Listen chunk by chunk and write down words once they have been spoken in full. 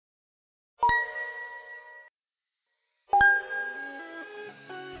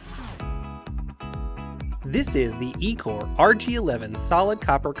This is the Ecore RG11 solid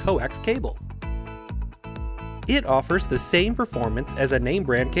copper coax cable. It offers the same performance as a name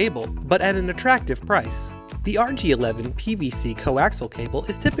brand cable, but at an attractive price. The RG11 PVC coaxial cable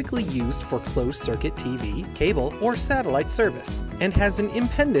is typically used for closed-circuit TV, cable, or satellite service, and has an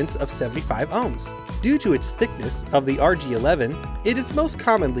impedance of 75 ohms. Due to its thickness of the RG11, it is most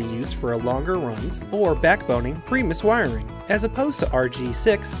commonly used for longer runs or backboning premise wiring, as opposed to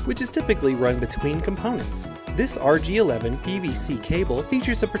RG6, which is typically run between components. This RG11 PVC cable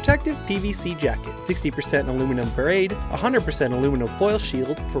features a protective PVC jacket, 60% aluminum braid, 100% aluminum foil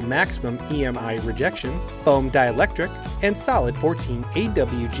shield for maximum EMI rejection, foam dielectric, and solid 14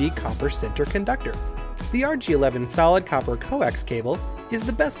 AWG copper center conductor. The RG11 solid copper coax cable is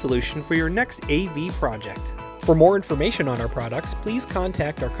the best solution for your next AV project. For more information on our products, please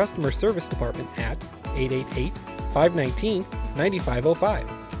contact our customer service department at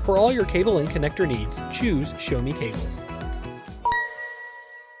 888-519-9505. For all your cable and connector needs, choose Show Me Cables.